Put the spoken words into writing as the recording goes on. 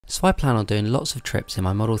So I plan on doing lots of trips in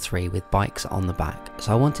my Model 3 with bikes on the back,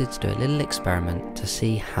 so I wanted to do a little experiment to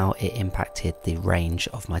see how it impacted the range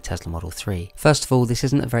of my Tesla Model 3. First of all, this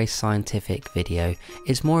isn't a very scientific video,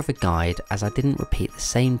 it's more of a guide as I didn't repeat the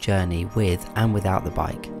same journey with and without the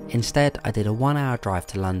bike. Instead, I did a 1-hour drive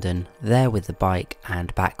to London, there with the bike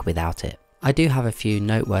and back without it. I do have a few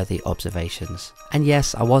noteworthy observations. And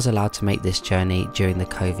yes, I was allowed to make this journey during the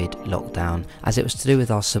COVID lockdown, as it was to do with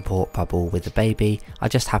our support bubble with the baby. I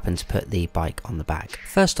just happened to put the bike on the back.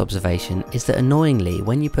 First observation is that annoyingly,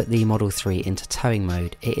 when you put the Model 3 into towing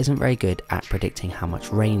mode, it isn't very good at predicting how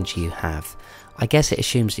much range you have. I guess it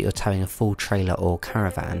assumes that you're towing a full trailer or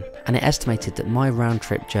caravan, and it estimated that my round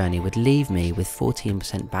trip journey would leave me with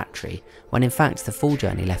 14% battery, when in fact the full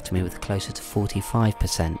journey left me with closer to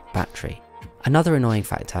 45% battery. Another annoying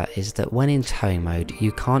factor is that when in towing mode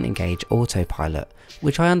you can't engage autopilot,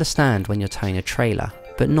 which I understand when you're towing a trailer,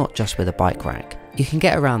 but not just with a bike rack. You can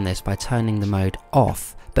get around this by turning the mode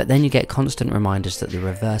off, but then you get constant reminders that the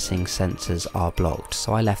reversing sensors are blocked,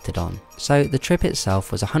 so I left it on. So the trip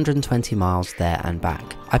itself was 120 miles there and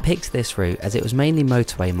back. I picked this route as it was mainly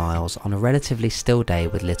motorway miles on a relatively still day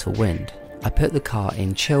with little wind. I put the car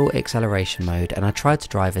in chill acceleration mode and I tried to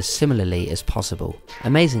drive as similarly as possible.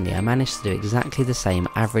 Amazingly, I managed to do exactly the same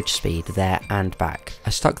average speed there and back. I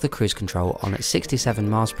stuck the cruise control on at 67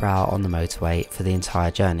 miles per hour on the motorway for the entire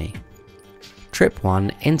journey. Trip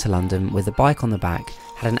 1 into London with the bike on the back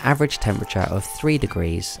had an average temperature of 3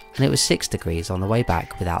 degrees and it was 6 degrees on the way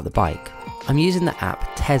back without the bike. I'm using the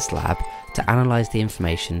app TesLab to analyse the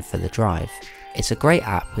information for the drive. It's a great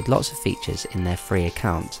app with lots of features in their free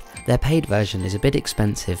account. Their paid version is a bit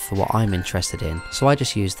expensive for what I'm interested in, so I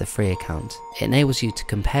just use the free account. It enables you to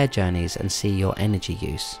compare journeys and see your energy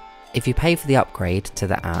use. If you pay for the upgrade to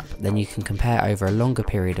the app, then you can compare over a longer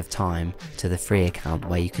period of time to the free account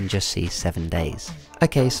where you can just see 7 days.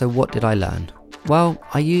 Okay, so what did I learn? Well,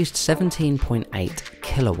 I used 17.8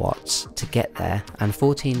 kilowatts to get there and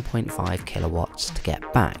 14.5 kilowatts to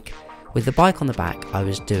get back. With the bike on the back, I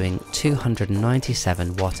was doing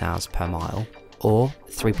 297 watt-hours per mile, or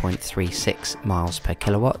 3.36 miles per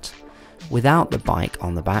kilowatt. Without the bike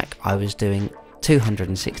on the back, I was doing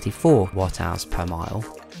 264 watt-hours per mile,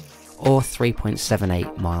 or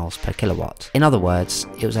 3.78 miles per kilowatt. In other words,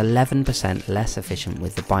 it was 11% less efficient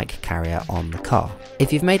with the bike carrier on the car.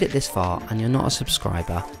 If you've made it this far and you're not a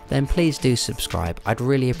subscriber, then please do subscribe. I'd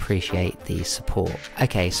really appreciate the support.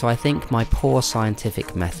 Okay, so I think my poor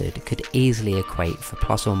scientific method could easily equate for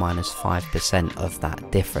plus or minus 5% of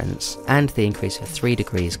that difference, and the increase of 3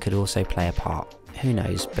 degrees could also play a part. Who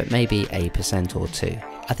knows, but maybe a percent or two.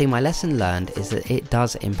 I think my lesson learned is that it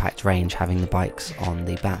does impact range having the bikes on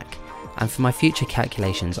the back. And for my future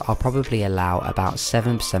calculations, I'll probably allow about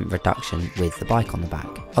 7% reduction with the bike on the back.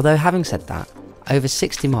 Although having said that, over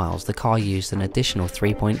 60 miles the car used an additional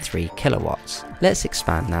 3.3 kilowatts. Let's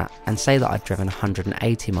expand that and say that I'd driven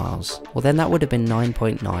 180 miles. Well then that would have been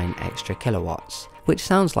 9.9 extra kilowatts, which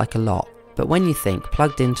sounds like a lot. But when you think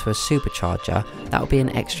plugged into a supercharger, that would be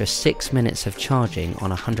an extra 6 minutes of charging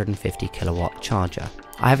on a 150 kilowatt charger.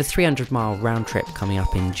 I have a 300-mile round trip coming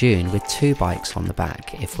up in June with 2 bikes on the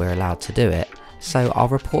back if we're allowed to do it, so I'll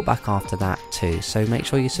report back after that too, so make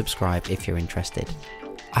sure you subscribe if you're interested.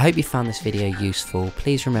 I hope you found this video useful.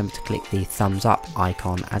 Please remember to click the thumbs up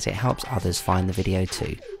icon as it helps others find the video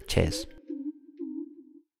too. Cheers.